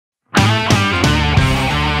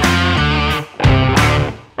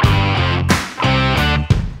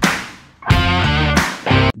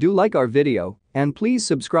Do like our video and please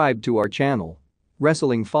subscribe to our channel.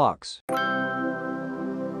 Wrestling Fox.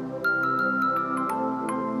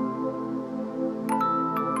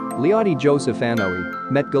 Leonie Josephanoe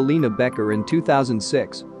met Galina BECKAR in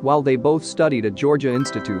 2006 while they both studied at Georgia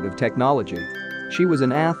Institute of Technology. She was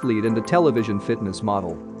an athlete and a television fitness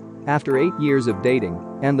model. After 8 years of dating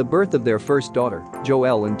and the birth of their first daughter,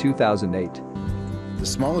 Joelle, in 2008. The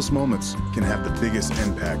smallest moments can have the biggest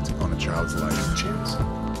impact on a child's life. Cheers.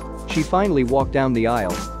 She finally walked down the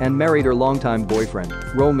aisle and married her longtime boyfriend,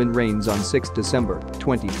 Roman Reigns, on 6 December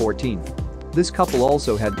 2014. This couple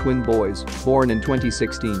also had twin boys, born in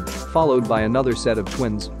 2016, followed by another set of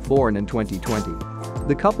twins, born in 2020.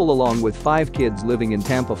 The couple, along with 5 kids, living in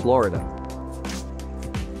Tampa, Florida.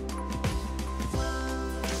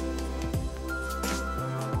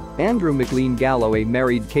 Andrew McLean Galloway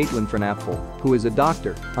married KAITLYN FROHNAPFEL, who is a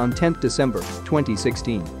doctor, on 10 December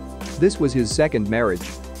 2016. This was his second marriage.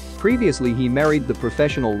 Previously, he married the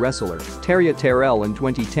professional wrestler Tarja Terrell in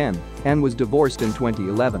 2010 and was divorced in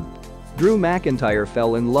 2011. Drew McIntyre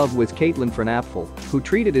fell in love with KAITLYN FROHNAPFEL, who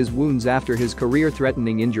treated his wounds after his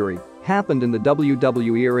career-threatening injury happened in the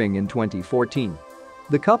WWE ring in 2014.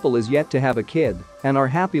 The couple is yet to have a kid and are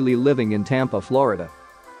happily living in Tampa, Florida.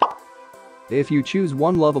 If you choose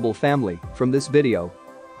one lovable family from this video,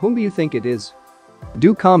 whom do you think it is?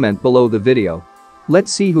 Do comment below the video.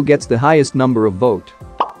 Let's see who gets the highest number of vote.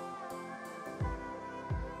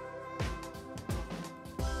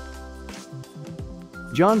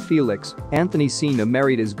 John Felix Anthony CENA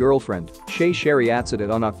married his girlfriend, SHAY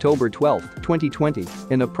SHARIATZADEH, on October 12, 2020,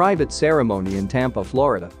 in a private ceremony in Tampa,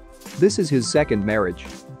 Florida. This is his second marriage.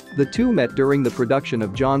 The two met during the production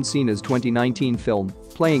of John Cena's 2019 film,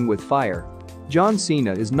 Playing with Fire. John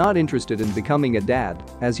Cena is not interested in becoming a dad,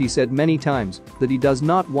 as he said many times that he does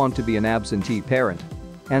not want to be an absentee parent.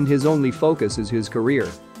 And his only focus is his career.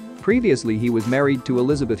 Previously, he was married to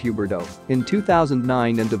Elizabeth Huberdeau in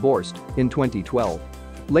 2009 and divorced in 2012.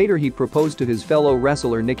 Later, he proposed to his fellow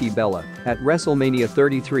wrestler Nikki Bella at WrestleMania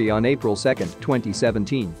 33 on April 2,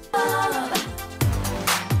 2017.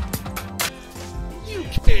 You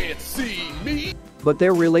can't see me. But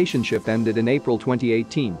their relationship ended in April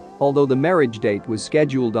 2018, although the marriage date was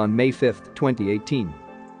scheduled on May 5, 2018.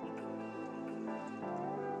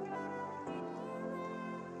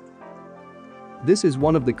 This is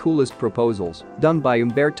one of the coolest proposals done by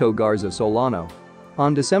Humberto Garza Solano.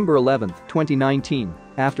 On December 11, 2019,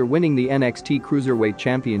 after winning the NXT Cruiserweight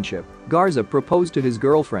Championship, Garza proposed to his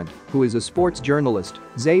girlfriend, who is a sports journalist,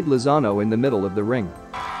 ZAIDE Lozano, in the middle of the ring.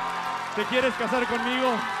 ¿Te quieres casar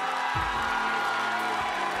conmigo?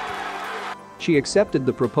 She accepted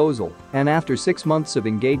the proposal, and after 6 months of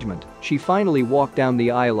engagement, she finally walked down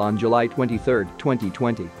the aisle on July 23,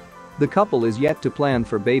 2020. The couple is yet to plan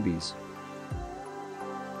for babies.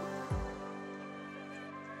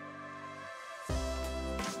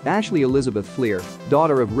 Ashley Elizabeth Flair,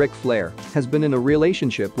 daughter of Ric Flair, has been in a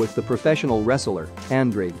relationship with the professional wrestler,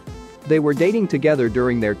 ANDRADE. They were dating together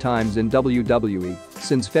during their times in WWE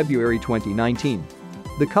since February 2019.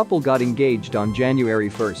 The couple got engaged on January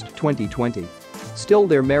 1, 2020. Still,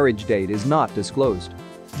 their marriage date is not disclosed.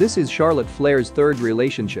 This is Charlotte Flair's third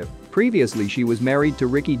relationship. Previously, she was married to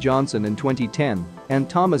Ricky Johnson in 2010 and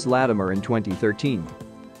Thomas Latimer in 2013.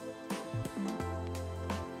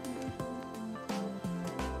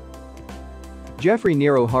 Jeffrey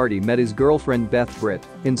Nero Hardy met his girlfriend Beth BRITT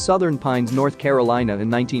in Southern Pines, North Carolina in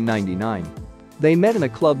 1999. They met in a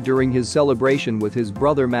club during his celebration with his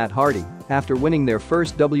brother Matt Hardy after winning their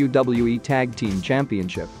first WWE Tag Team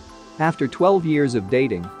Championship. After 12 years of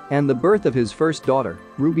dating and the birth of his first daughter,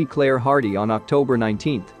 Ruby Claire Hardy, on October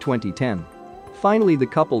 19, 2010. Finally, the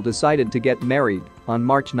couple decided to get married on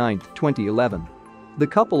March 9, 2011. The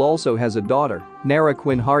couple also has a daughter, Nara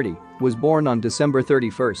Quinn Hardy, was born on December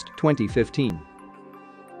 31, 2015.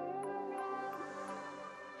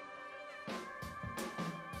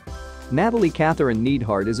 Natalie Catherine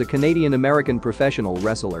Neidhart is a Canadian-American professional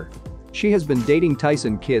wrestler. She has been dating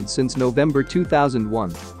Tyson Kidd since November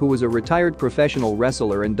 2001, who was a retired professional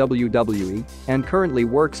wrestler in WWE and currently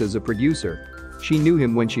works as a producer. She knew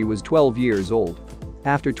him when she was 12 years old.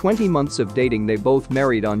 After 20 months of dating, they both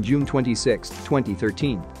married on June 26,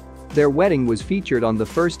 2013. Their wedding was featured on the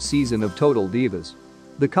first season of Total Divas.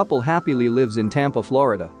 The couple happily lives in Tampa,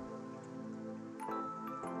 Florida.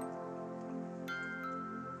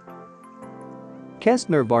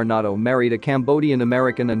 Kestner Varnado married a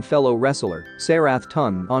Cambodian-American and fellow wrestler, SARATH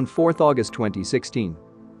on 4 August 2016.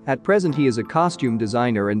 At present, he is a costume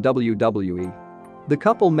designer in WWE. The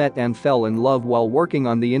couple met and fell in love while working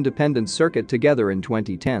on the independent circuit together in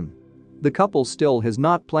 2010. The couple still has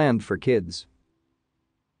not planned for kids.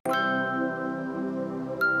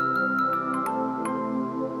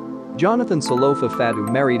 Jonathan Salofa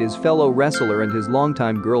Fatu married his fellow wrestler and his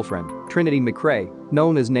longtime girlfriend, Trinity McRae,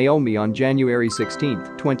 known as Naomi, on January 16,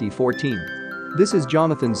 2014. This is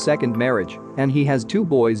Jonathan's second marriage, and he has two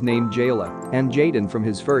boys named Jayla and Jaden from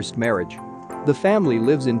his first marriage. The family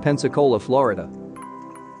lives in Pensacola, Florida.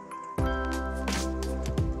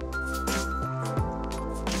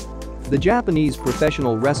 The Japanese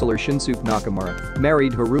professional wrestler Shinsuke Nakamura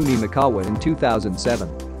married Harumi MAEKAWA in 2007.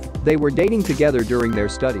 They were dating together during their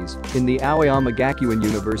studies in the Aoyama Gakuin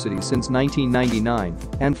University since 1999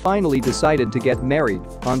 and finally decided to get married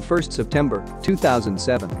on 1 September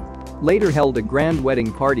 2007. Later held a grand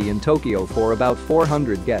wedding party in Tokyo for about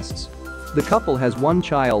 400 guests. The couple has one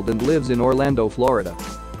child and lives in Orlando, Florida.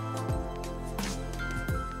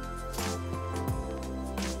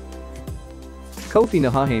 Kofi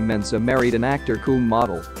Mensah married an actor cum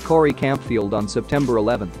model, KORI CAMPFIELD, on September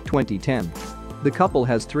 11, 2010. The couple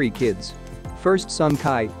has 3 kids. First son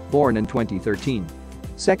Kai, born in 2013.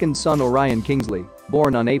 Second son Orion Kingsley,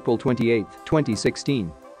 born on April 28,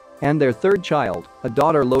 2016. And their third child, a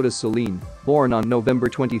daughter Lotus Celine, born on November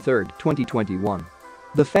 23, 2021.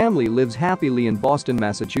 The family lives happily in Boston,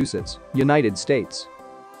 Massachusetts, United States.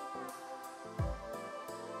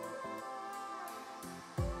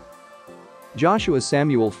 Joshua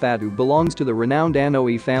Samuel Fatu belongs to the renowned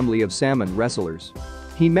Anoa'i family of salmon wrestlers.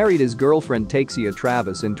 He married his girlfriend TAKECIA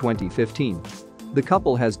Travis in 2015. The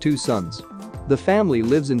couple has 2 sons. The family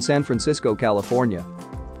lives in San Francisco, California.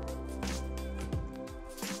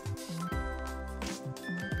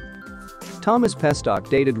 Thomas Pestock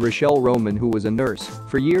dated Rochelle Roman, who was a nurse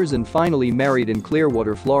for years, and finally married in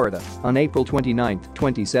Clearwater, Florida on April 29,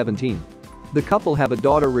 2017. The couple have a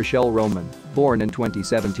daughter, Rochelle Roman, born in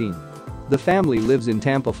 2017. The family lives in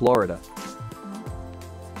Tampa, Florida.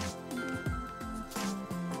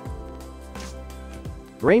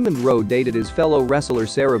 Raymond Rowe dated his fellow wrestler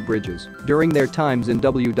Sarah Bridges during their times in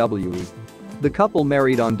WWE. The couple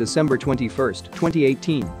married on December 21,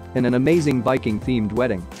 2018, in an amazing Viking-themed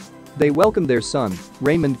wedding. They welcomed their son,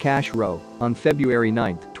 Raymond Cash Rowe, on February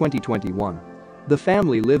 9, 2021. The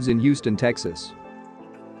family lives in Houston, Texas.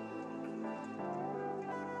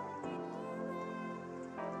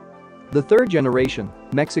 The third-generation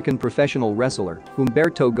Mexican professional wrestler,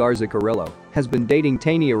 Humberto Garza Carrillo, has been dating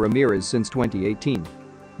Tania Ramirez since 2018.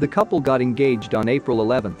 The couple got engaged on April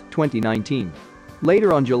 11, 2019.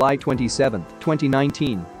 Later, on July 27,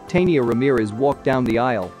 2019, Tania Ramirez walked down the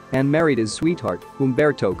aisle and married his sweetheart,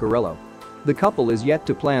 Humberto Carrillo. The couple is yet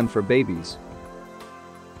to plan for babies.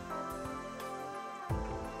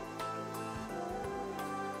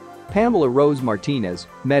 Pamela Rose Martinez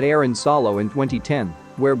met Aaron Solo in 2010,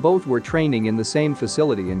 where both were training in the same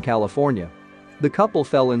facility in California. The couple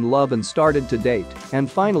fell in love and started to date and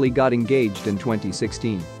finally got engaged in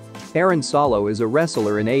 2016. Aaron Solo is a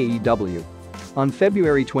wrestler in AEW. On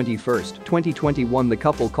February 21, 2021, the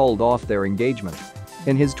couple called off their engagement.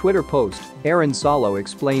 In his Twitter post, Aaron Solo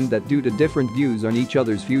explained that due to different views on each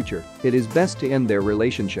other's future, it is best to end their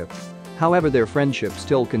relationship. However, their friendship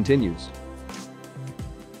still continues.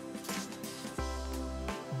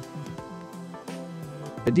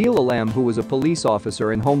 Adil Alam, who was a police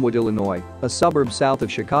officer in Homewood, Illinois, a suburb south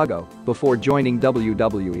of Chicago, before joining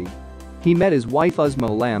WWE. He met his wife Uzma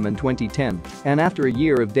Alam in 2010, and after a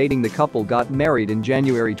year of dating, the couple got married in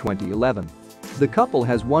January 2011. The couple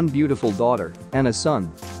has one beautiful daughter and a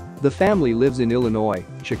son. The family lives in Illinois,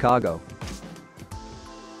 Chicago.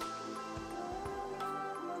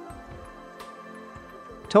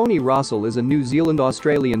 Toni Rossell is a New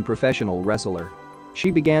Zealand-Australian professional wrestler. She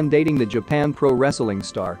began dating the Japan Pro Wrestling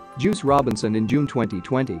star, Juice Robinson, in June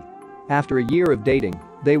 2020. After a year of dating,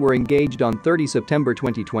 they were engaged on 30 September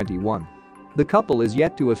 2021. The couple is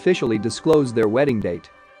yet to officially disclose their wedding date.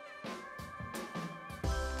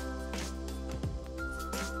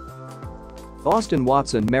 Austin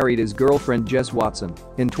Watson married his girlfriend Jess Watson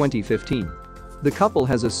in 2015. The couple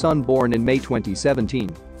has a son born in May 2017.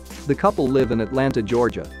 The couple live in Atlanta,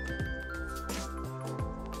 Georgia.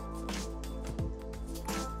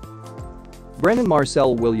 Brennan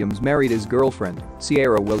Marcel Williams married his girlfriend,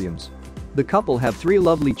 Sierra Williams. The couple have 3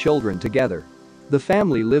 lovely children together. The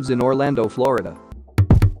family lives in Orlando, Florida.